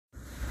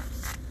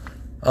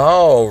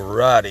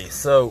Alrighty,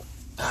 so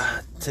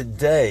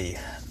today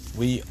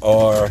we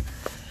are,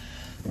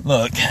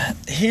 look,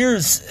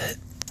 here's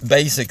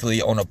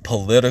basically on a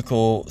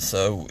political,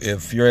 so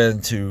if you're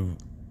into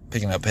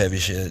picking up heavy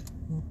shit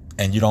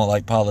and you don't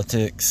like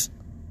politics,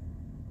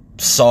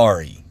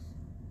 sorry.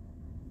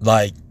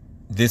 Like,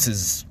 this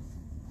is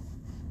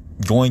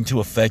going to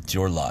affect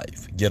your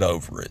life. Get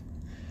over it.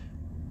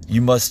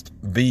 You must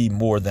be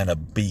more than a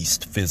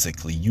beast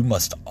physically. You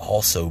must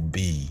also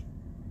be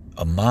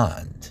a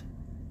mind.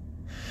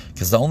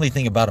 Because the only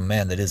thing about a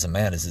man that is a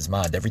man is his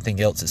mind. Everything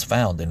else is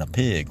found in a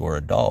pig or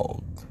a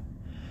dog.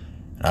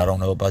 And I don't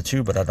know about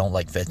you, but I don't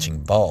like fetching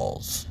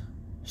balls.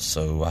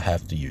 So I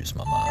have to use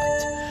my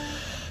mind.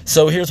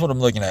 So here's what I'm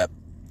looking at.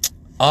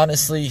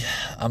 Honestly,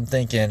 I'm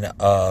thinking,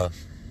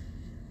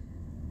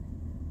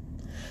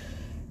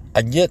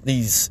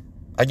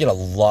 I get a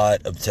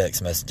lot of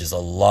text messages, a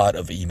lot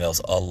of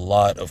emails, a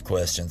lot of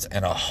questions,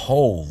 and a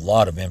whole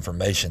lot of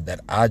information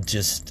that I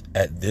just,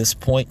 at this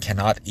point,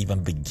 cannot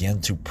even begin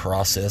to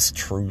process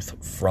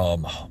truth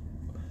from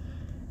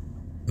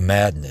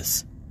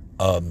madness.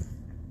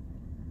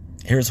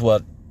 Here's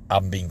what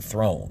I'm being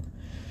thrown.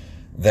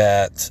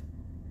 That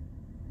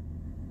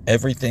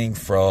everything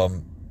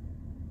from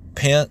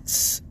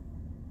Pence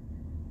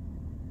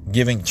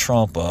giving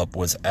Trump up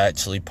was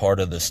actually part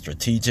of the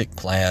strategic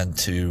plan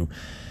to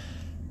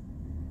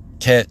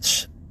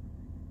catch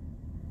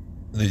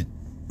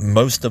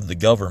most of the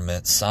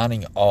government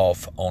signing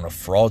off on a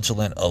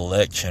fraudulent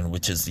election,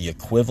 which is the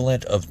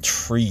equivalent of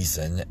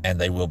treason,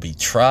 and they will be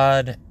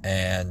tried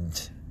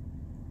and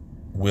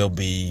will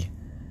be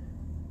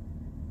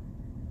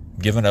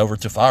given over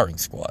to firing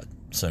squad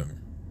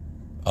soon,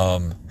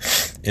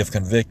 if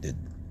convicted.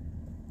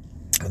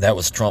 That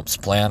was Trump's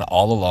plan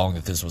all along,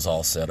 that this was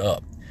all set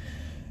up.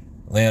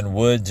 Lin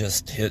Wood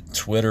just hit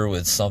Twitter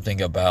with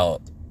something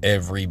about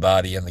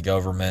everybody in the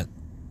government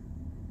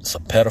is a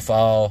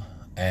pedophile,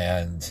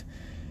 and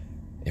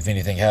if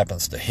anything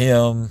happens to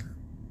him,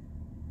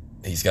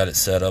 he's got it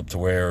set up to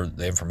where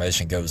the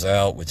information goes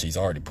out, which he's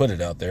already put it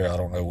out there. I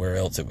don't know where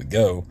else it would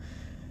go.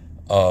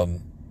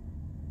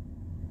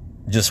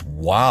 Just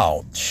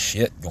wild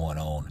shit going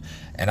on.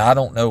 And I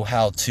don't know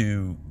how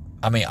to,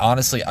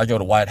 honestly, I go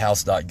to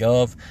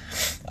whitehouse.gov.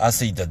 I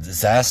see the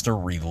disaster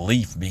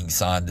relief being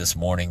signed this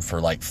morning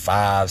for like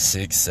 5,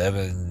 6,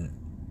 7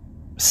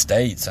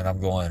 states, and I'm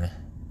going,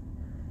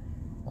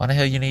 why the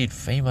hell you need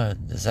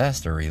FEMA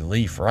disaster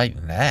relief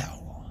right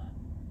now?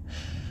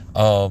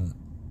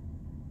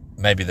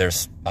 Maybe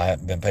I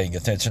haven't been paying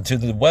attention to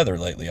the weather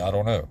lately, I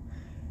don't know.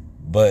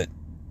 But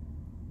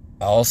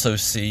I also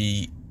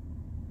see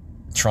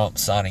Trump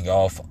signing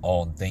off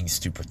on things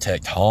to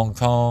protect Hong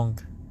Kong,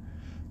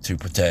 to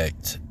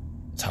protect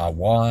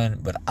Taiwan,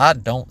 but I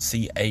don't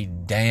see a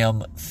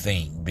damn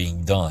thing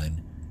being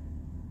done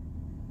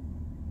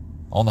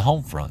on the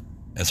home front.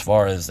 As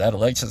far as that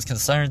election is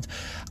concerned,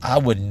 I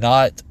would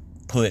not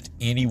put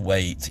any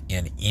weight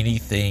in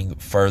anything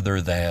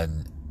further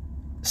than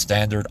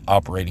standard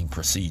operating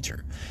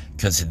procedure,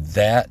 because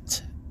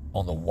that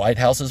on the White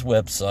House's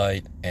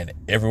website and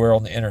everywhere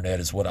on the internet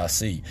is what I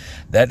see.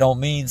 That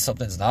don't mean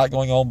something's not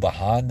going on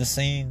behind the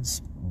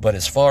scenes, but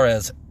as far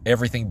as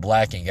everything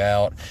blacking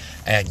out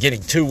and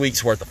getting 2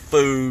 weeks worth of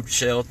food,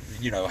 shelter,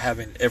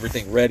 having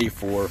everything ready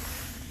for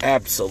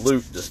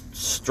absolute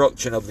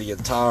destruction of the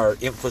entire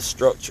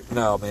infrastructure.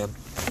 No, man,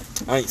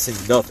 I ain't seen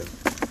nothing.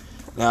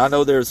 Now, I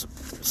know there's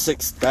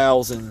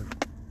 6,000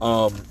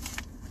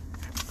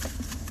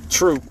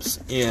 troops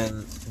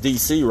in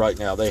D.C. right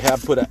now. They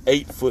have put an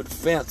 8-foot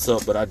fence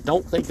up, but I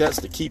don't think that's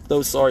to keep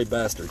those sorry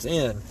bastards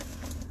in.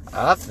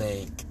 I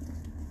think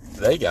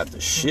they got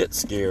the shit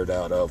scared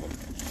out of them.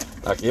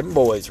 Like, them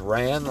boys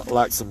ran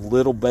like some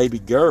little baby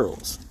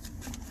girls.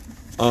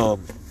 For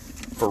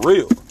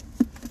real.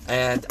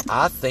 And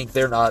I think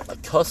they're not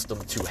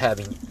accustomed to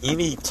having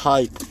any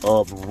type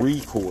of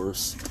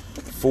recourse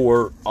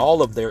for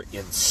all of their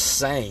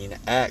insane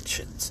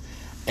actions.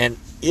 And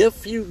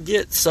if you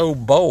get so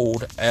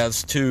bold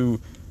as to,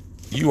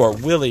 you are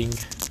willing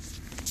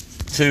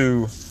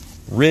to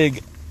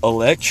rig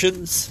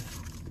elections,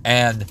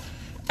 and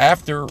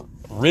after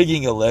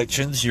rigging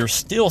elections, you're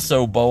still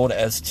so bold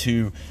as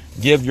to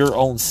give your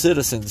own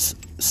citizens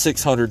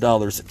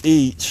 $600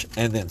 each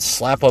and then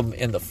slap them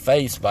in the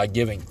face by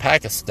giving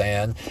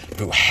Pakistan,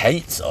 who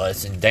hates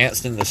us and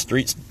danced in the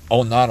streets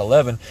on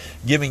 9/11,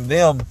 giving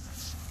them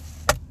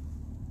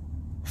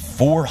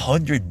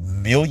 $400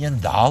 million?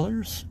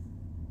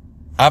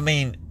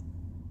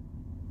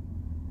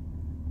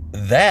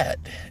 That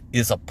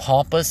is a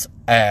pompous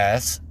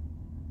ass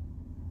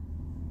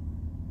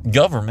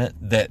government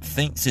that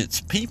thinks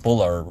its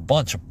people are a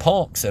bunch of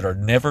punks that are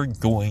never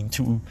going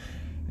to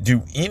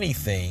do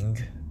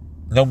anything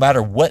no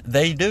matter what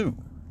they do.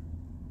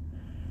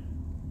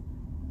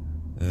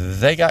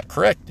 They got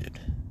corrected.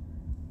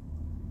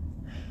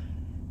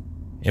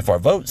 If our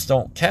votes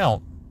don't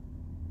count,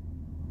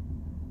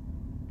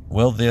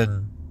 well,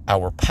 then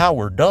our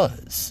power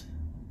does.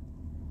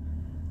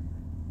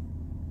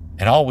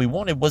 And all we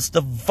wanted was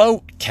the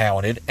vote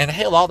counted, and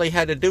hell, all they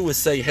had to do was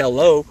say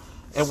hello,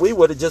 and we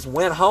would have just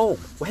went home.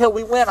 Well, hell,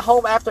 we went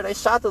home after they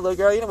shot the little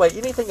girl. Anyway,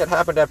 anything that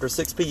happened after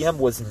 6 p.m.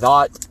 was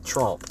not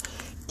Trump.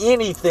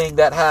 Anything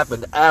that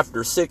happened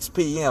after 6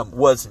 p.m.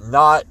 was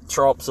not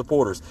Trump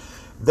supporters.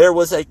 There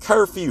was a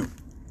curfew.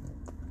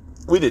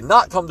 We did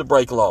not come to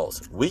break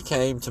laws. We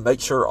came to make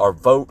sure our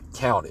vote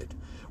counted.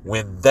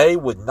 When they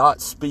would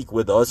not speak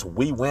with us,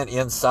 we went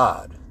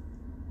inside.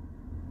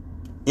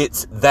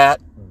 It's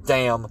that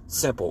damn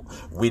simple.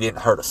 We didn't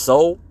hurt a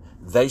soul.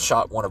 They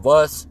shot one of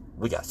us.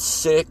 We got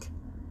sick.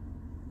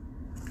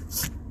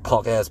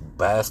 Punk ass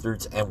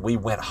bastards. And we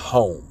went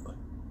home.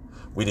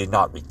 We did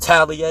not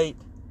retaliate.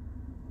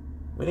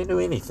 We didn't do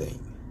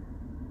anything.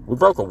 We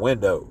broke a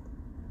window.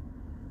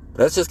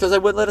 But that's just because they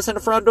wouldn't let us in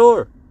the front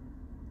door.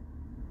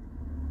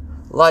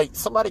 Like,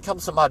 somebody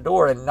comes to my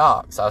door and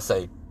knocks. I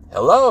say,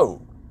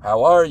 hello,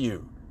 how are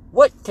you?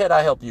 What can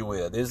I help you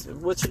with?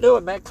 What you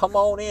doing, man? Come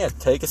on in.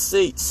 Take a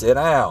seat. Sit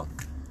down.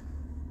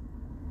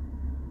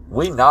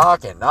 We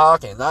knock and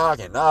knock and knock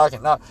and knock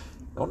and knock.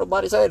 Don't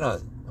nobody say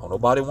nothing. Don't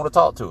nobody want to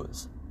talk to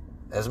us.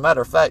 As a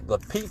matter of fact, the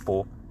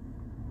people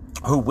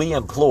who we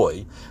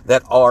employ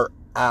that are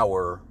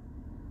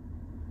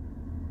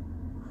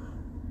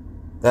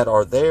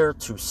there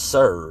to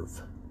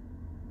serve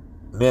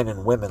men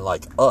and women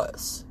like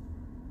us,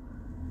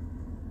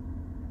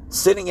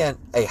 sitting in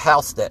a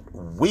house that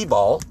we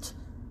bought,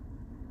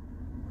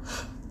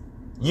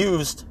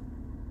 used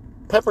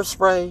pepper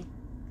spray,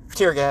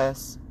 tear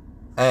gas,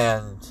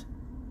 and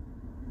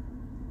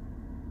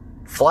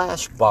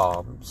flash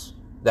bombs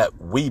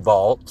that we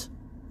bought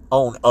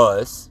on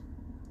us,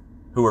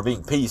 who were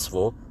being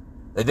peaceful.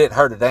 They didn't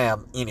hurt a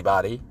damn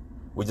anybody.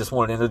 We just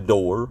wanted in the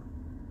door.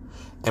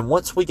 And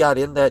once we got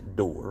in that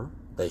door,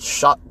 they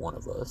shot one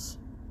of us.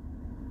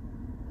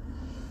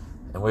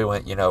 And we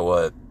went, you know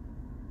what?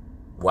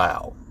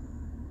 Wow.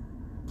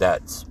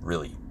 That's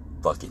really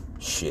fucking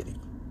shitty.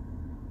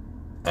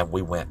 And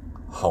we went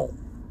home.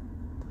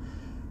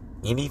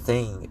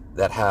 Anything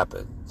that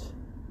happened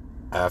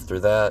after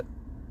that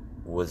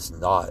was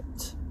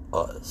not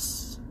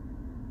us.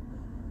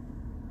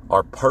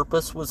 Our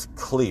purpose was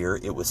clear.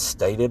 It was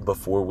stated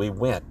before we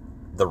went.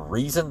 The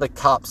reason the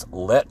cops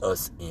let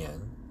us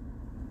in,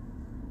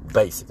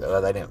 basically,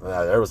 they didn't.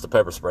 There was the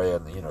pepper spray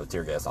and the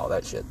tear gas and all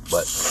that shit.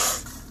 But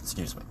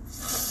excuse me.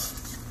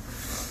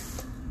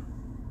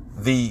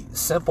 The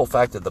simple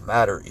fact of the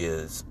matter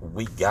is,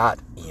 we got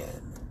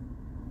in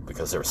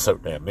because there were so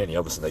damn many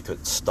of us and they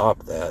couldn't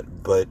stop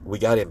that. But we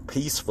got in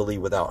peacefully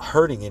without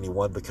hurting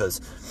anyone,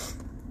 because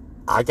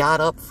I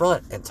got up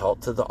front and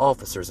talked to the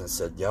officers and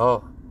said,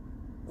 y'all,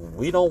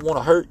 we don't want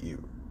to hurt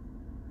you.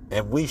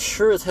 And we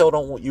sure as hell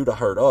don't want you to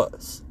hurt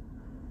us.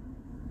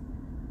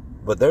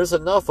 But there's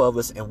enough of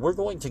us, and we're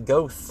going to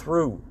go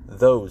through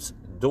those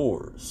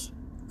doors.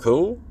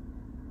 Cool?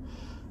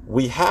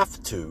 We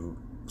have to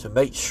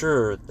make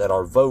sure that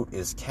our vote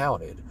is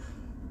counted.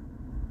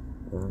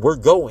 We're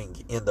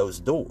going in those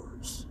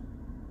doors.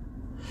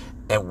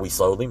 And we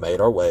slowly made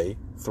our way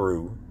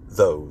through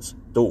those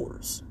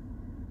doors.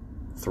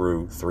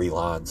 Through 3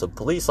 lines of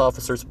police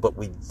officers, but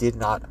we did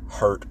not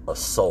hurt a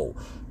soul.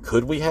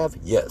 Could we have?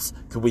 Yes.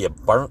 Could we have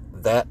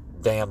burnt that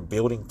damn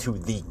building to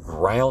the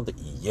ground?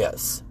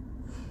 Yes.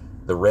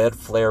 The red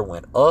flare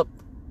went up,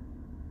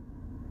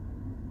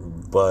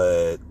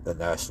 but the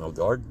National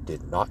Guard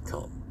did not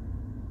come.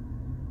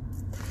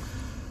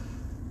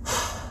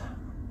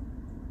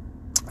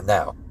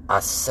 Now,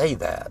 I say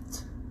that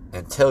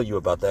and tell you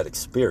about that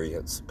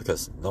experience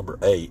because, number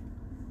 8,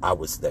 I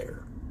was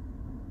there.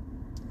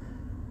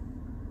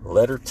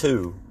 Letter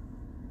 2,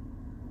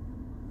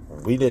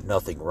 we did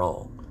nothing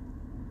wrong.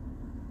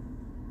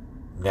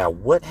 Now,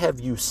 what have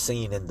you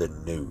seen in the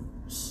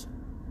news?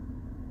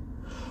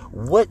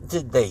 What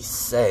did they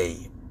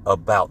say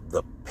about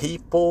the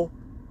people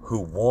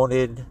who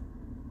wanted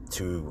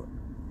to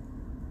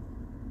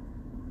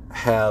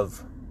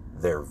have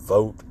their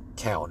vote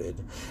counted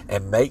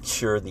and make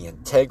sure the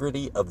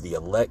integrity of the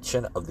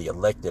election of the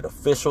elected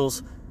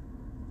officials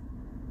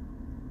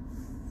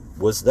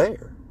was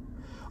there?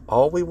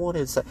 All we wanted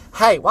to say,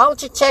 hey, why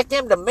don't you check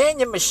them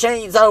Dominion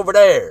machines over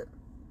there?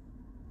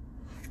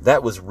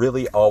 That was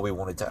really all we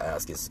wanted to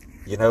ask is,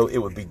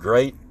 it would be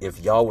great if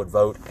y'all would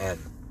vote and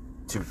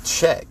to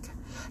check.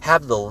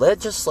 Have the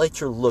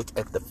legislature look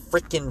at the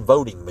freaking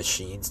voting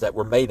machines that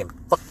were made in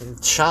fucking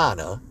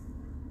China.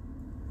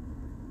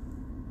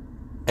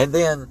 And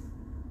then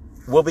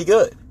we'll be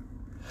good.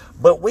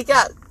 But we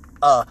got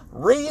a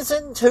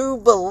reason to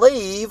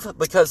believe,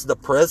 because the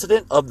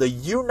president of the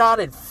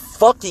United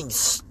fucking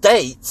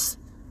States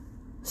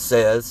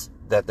says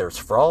that there's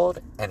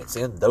fraud and it's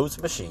in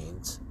those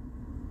machines.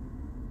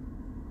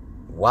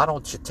 Why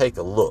don't you take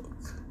a look?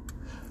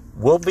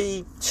 We'll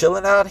be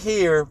chilling out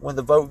here when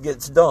the vote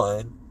gets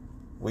done.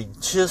 We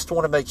just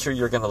want to make sure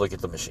you're going to look at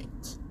the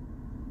machines.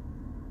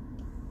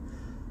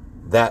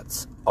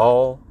 That's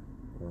all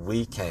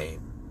we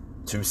came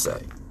to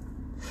say.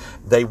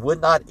 They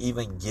would not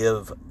even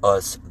give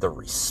us the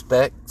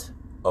respect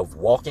of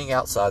walking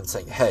outside and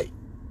saying, hey,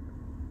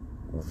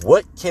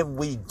 What can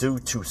we do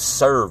to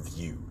serve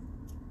you?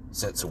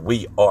 Since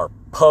we are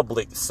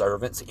public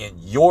servants in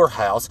your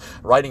house,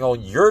 writing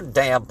on your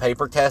damn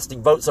paper,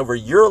 casting votes over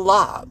your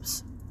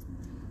lives.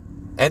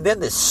 And then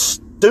this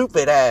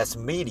stupid ass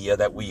media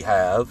that we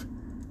have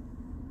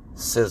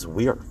says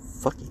we are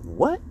fucking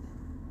what?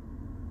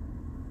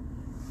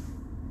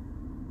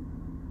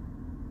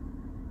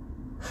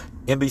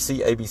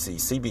 NBC, ABC,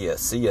 CBS,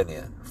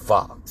 CNN,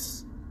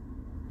 Fox.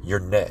 You're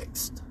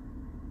next.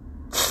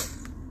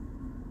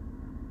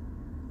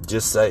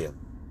 Just saying.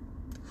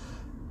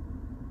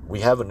 We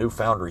have a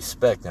newfound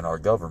respect in our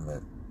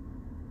government.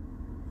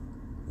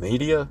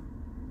 Media,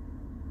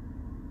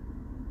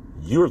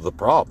 you're the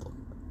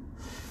problem.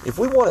 If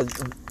we want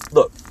to,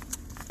 look,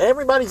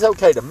 everybody's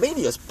okay. The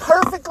media is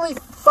perfectly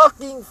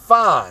fucking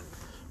fine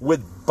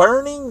with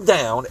burning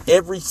down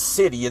every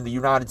city in the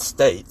United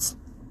States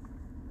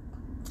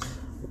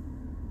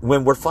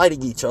when we're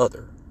fighting each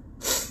other,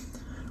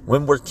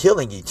 when we're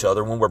killing each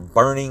other, when we're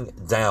burning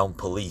down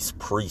police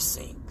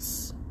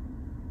precincts.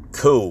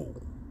 Cool.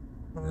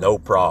 No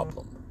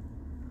problem.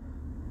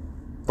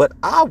 But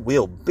I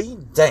will be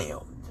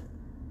damned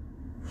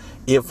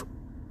if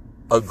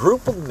a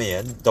group of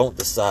men don't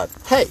decide,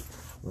 hey,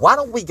 why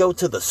don't we go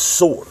to the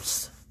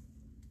source?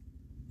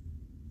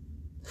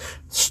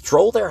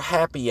 Stroll their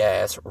happy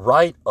ass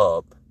right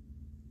up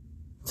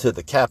to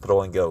the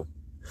Capitol and go,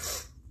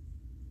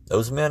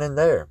 those men in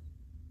there,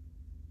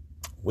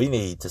 we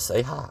need to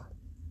say hi.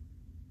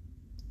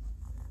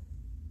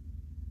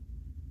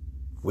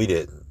 We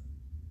didn't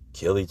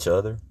kill each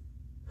other.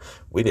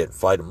 We didn't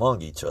fight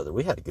among each other.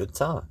 We had a good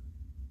time.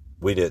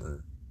 We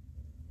didn't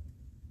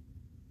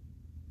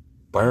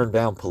burn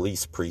down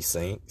police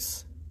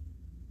precincts.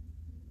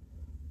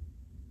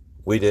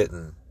 We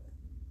didn't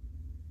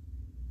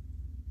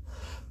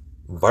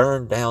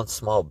burn down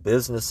small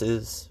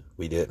businesses.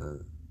 We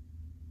didn't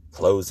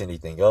close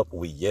anything up.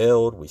 We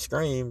yelled. We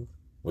screamed.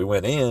 We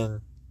went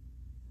in.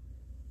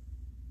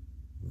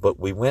 But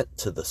we went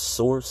to the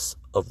source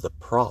of the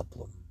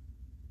problem.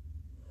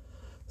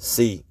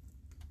 See,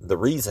 the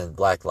reason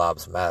Black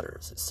Lives Matter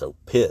is so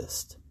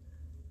pissed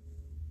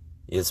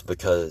is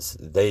because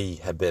they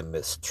have been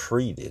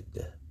mistreated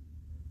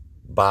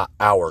by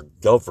our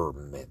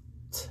government.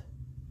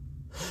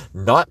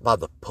 Not by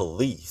the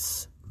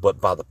police, but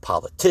by the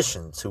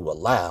politicians who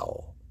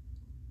allow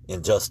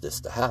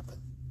injustice to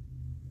happen.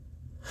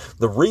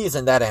 The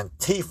reason that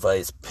Antifa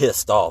is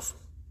pissed off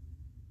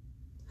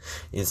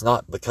is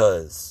not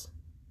because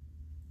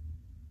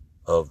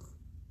of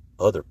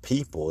other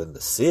people in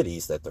the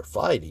cities that they're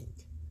fighting.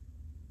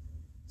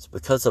 It's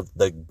because of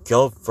the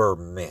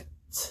government,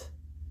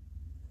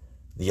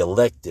 the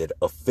elected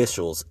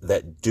officials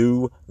that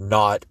do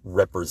not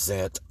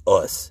represent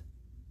us.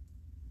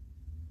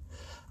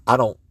 I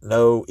don't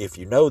know if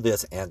you know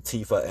this,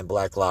 Antifa and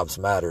Black Lives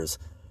Matters,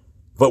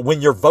 but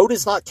when your vote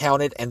is not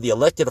counted and the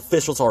elected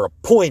officials are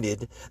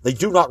appointed, they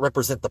do not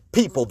represent the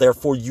people,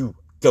 therefore you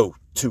go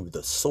to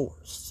the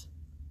source.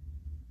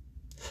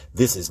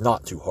 This is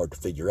not too hard to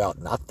figure out,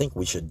 and I think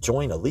we should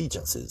join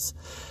allegiances.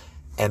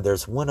 And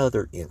there's one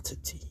other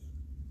entity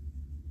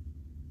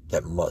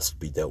that must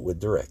be dealt with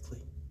directly.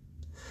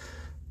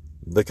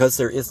 Because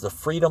there is the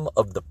freedom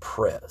of the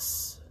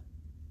press,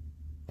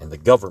 and the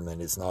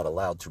government is not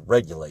allowed to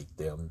regulate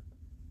them,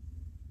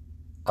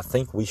 I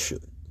think we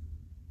should.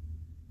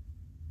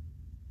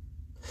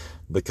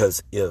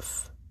 Because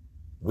if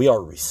we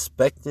are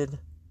respected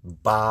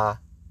by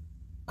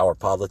our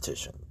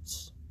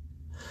politicians,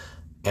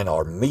 and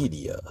our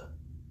media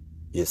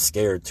is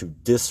scared to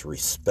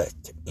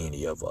disrespect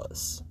any of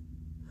us,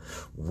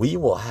 we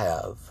will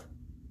have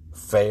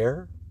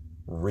fair,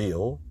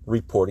 real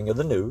reporting of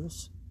the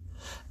news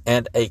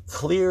and a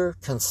clear,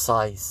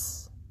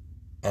 concise,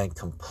 and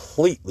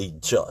completely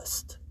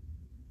just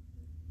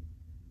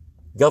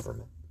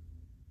government.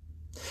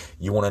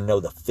 You want to know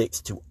the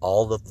fix to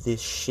all of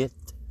this shit?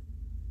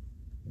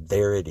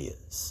 There it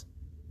is.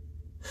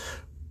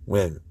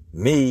 When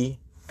me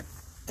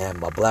and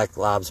my Black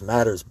Lives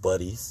Matters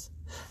buddies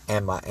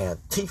and my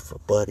Antifa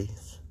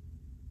buddies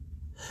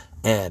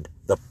and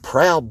the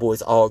Proud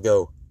Boys all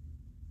go,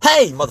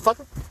 hey,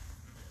 motherfucker,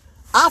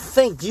 I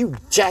think you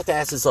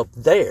jackasses up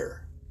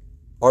there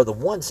are the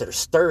ones that are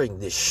stirring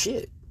this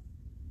shit.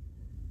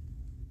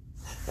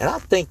 And I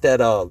think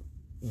that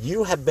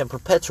you have been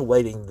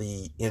perpetuating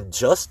the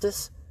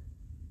injustice,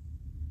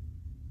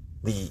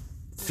 the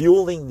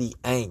fueling the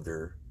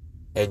anger,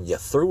 and you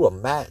threw a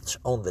match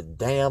on the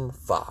damn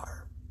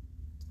fire.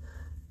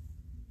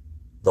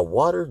 The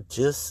water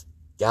just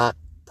got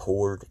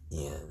poured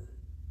in.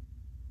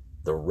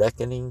 The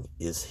reckoning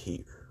is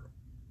here.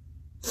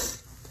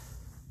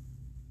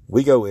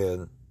 We go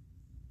in,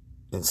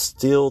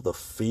 instill the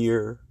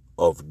fear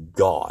of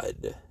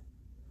God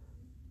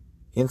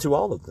into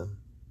all of them,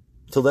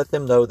 to let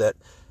them know that,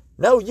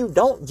 no, you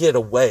don't get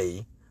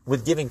away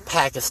with giving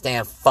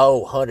Pakistan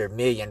 $400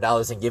 million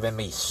and giving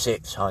me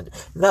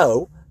 $600.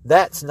 No,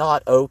 that's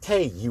not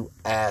okay, you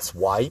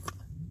asswipe.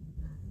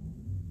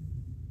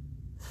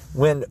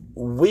 When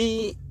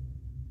we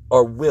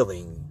are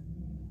willing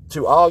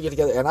to all get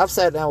together. And I've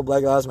sat down with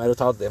Black Lives Matter,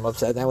 talked to them. I've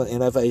sat down with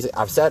NFAC.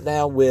 I've sat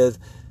down with,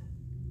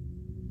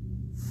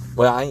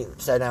 well, I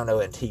ain't sat down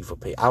with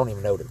Antifa people. I don't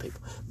even know them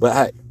people. But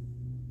hey,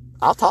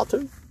 I'll talk to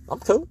them. I'm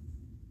cool.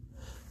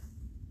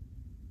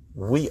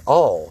 We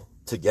all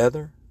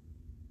together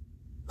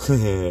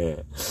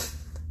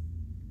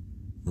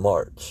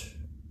march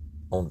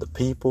on the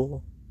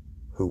people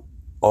who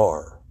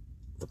are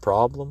the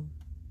problem.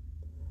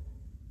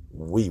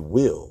 We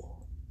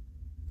will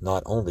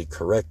not only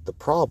correct the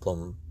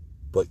problem,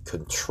 but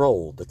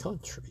control the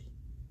country.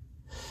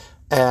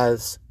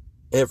 As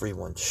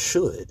everyone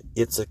should.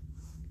 It's a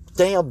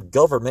damn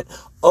government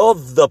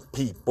of the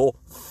people,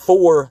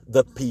 for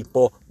the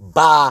people,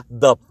 by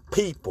the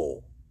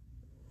people.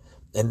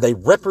 And they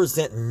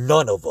represent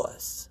none of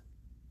us.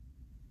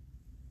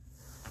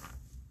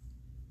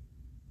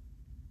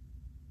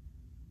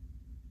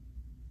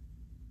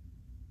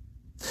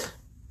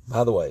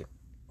 By the way,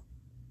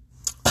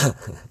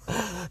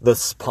 the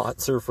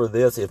sponsor for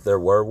this, if there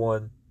were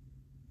one,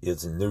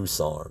 is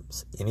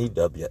NewSarms.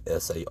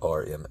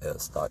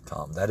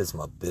 NEWSARMS.com. That is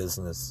my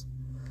business.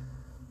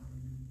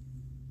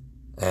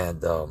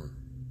 And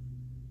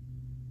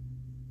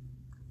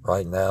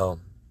right now,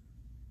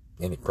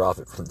 any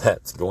profit from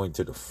that's going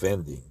to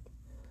defending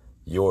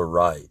your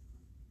right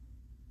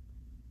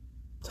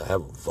to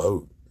have a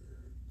vote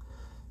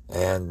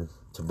and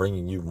to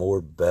bringing you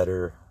more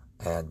better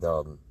and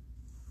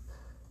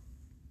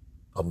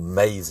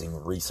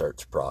amazing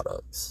research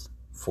products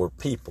for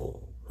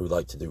people who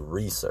like to do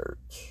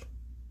research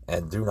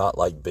and do not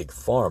like Big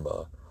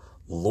Pharma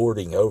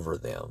lording over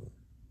them,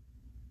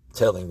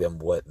 telling them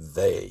what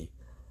they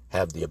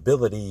have the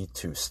ability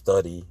to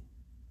study,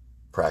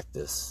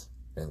 practice,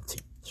 and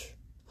teach.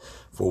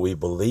 For we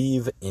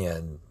believe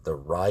in the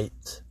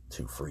right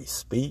to free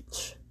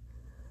speech,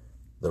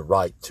 the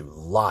right to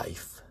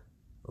life,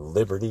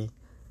 liberty,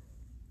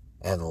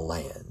 and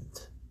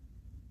land.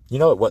 You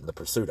know, it wasn't the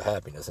pursuit of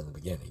happiness in the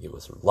beginning. It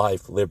was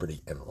life,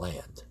 liberty, and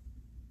land.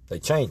 They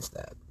changed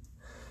that.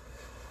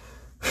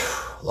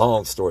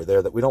 Long story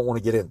there that we don't want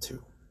to get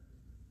into.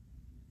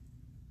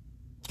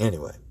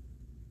 Anyway.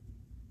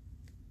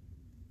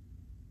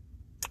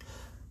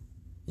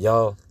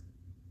 Y'all,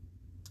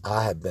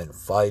 I have been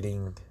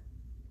fighting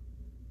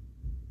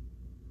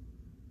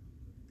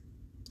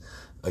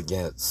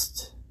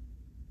against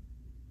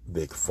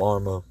Big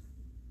Pharma.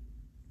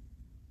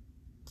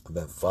 I've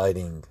been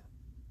fighting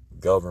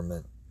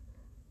government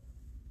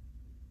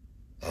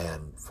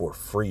and for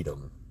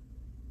freedom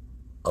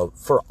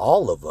for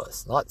all of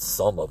us, not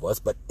some of us,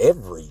 but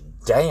every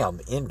damn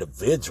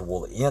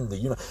individual in the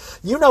universe.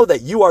 You know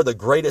that you are the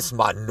greatest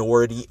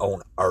minority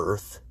on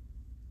earth.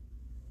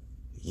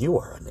 You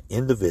are an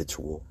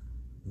individual.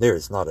 There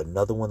is not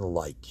another one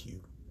like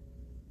you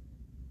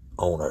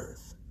on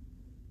earth.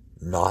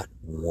 Not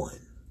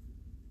one.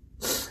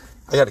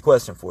 I got a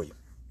question for you.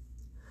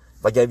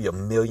 If I gave you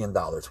 $1 million,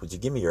 would you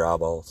give me your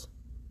eyeballs?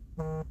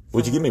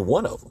 Would you give me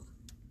one of them?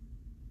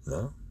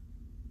 No.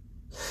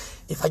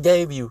 If I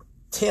gave you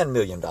 $10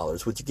 million,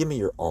 would you give me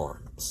your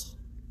arms?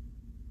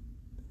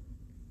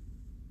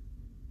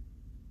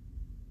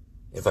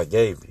 If I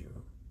gave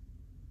you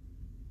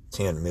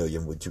 10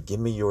 million, would you give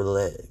me your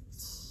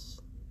legs?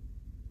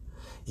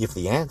 If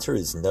the answer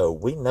is no,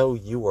 we know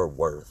you are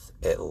worth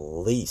at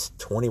least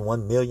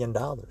 $21 million.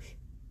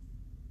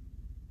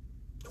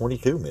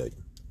 22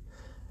 million.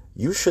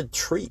 You should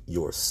treat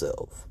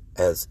yourself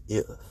as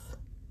if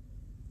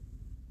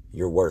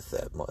you're worth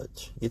that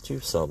much. Get you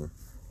some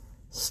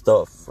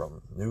stuff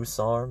from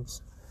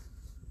NewSarms.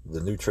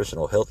 The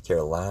nutritional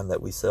healthcare line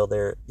that we sell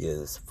there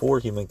is for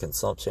human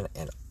consumption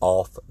and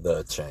off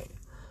the chain.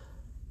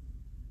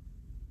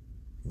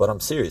 But I'm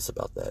serious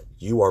about that.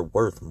 You are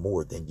worth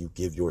more than you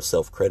give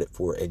yourself credit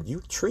for, and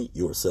you treat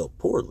yourself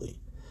poorly.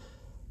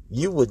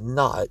 You would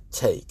not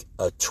take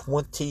a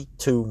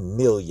 $22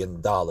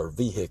 million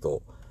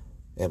vehicle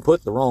and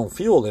put the wrong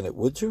fuel in it,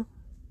 would you?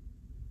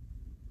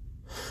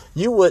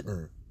 You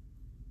wouldn't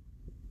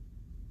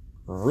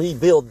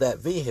rebuild that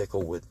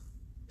vehicle with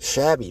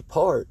shabby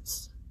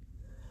parts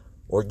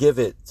or give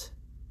it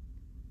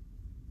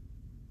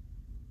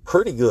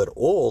pretty good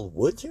oil,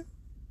 would you?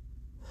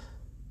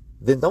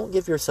 Then don't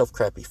give yourself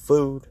crappy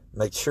food.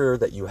 Make sure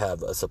that you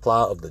have a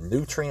supply of the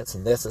nutrients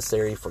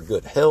necessary for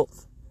good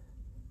health.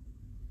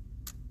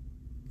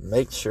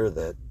 Make sure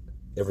that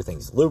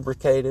everything's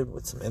lubricated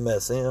with some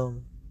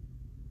MSM.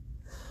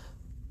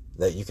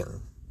 That you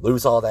can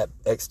lose all that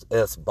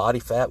excess body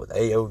fat with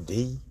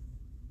AOD.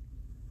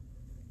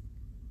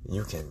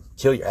 You can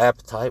kill your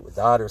appetite with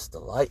Daughter's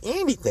Delight.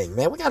 Anything,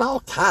 man. We got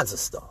all kinds of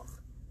stuff.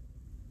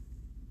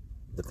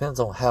 Depends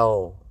on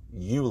how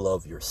you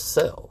love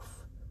yourself.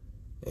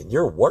 And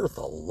you're worth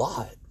a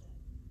lot.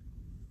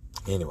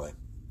 Anyway,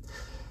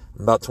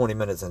 I'm about 20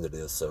 minutes into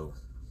this, so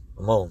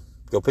come on,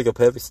 go pick up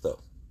heavy stuff.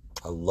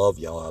 I love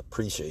y'all. I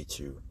appreciate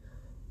you.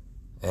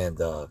 And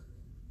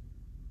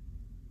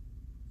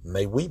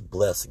may we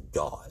bless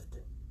God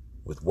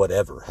with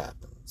whatever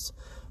happens.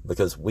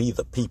 Because we,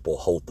 the people,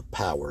 hold the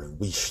power, and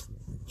we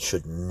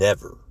should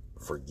never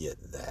forget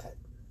that.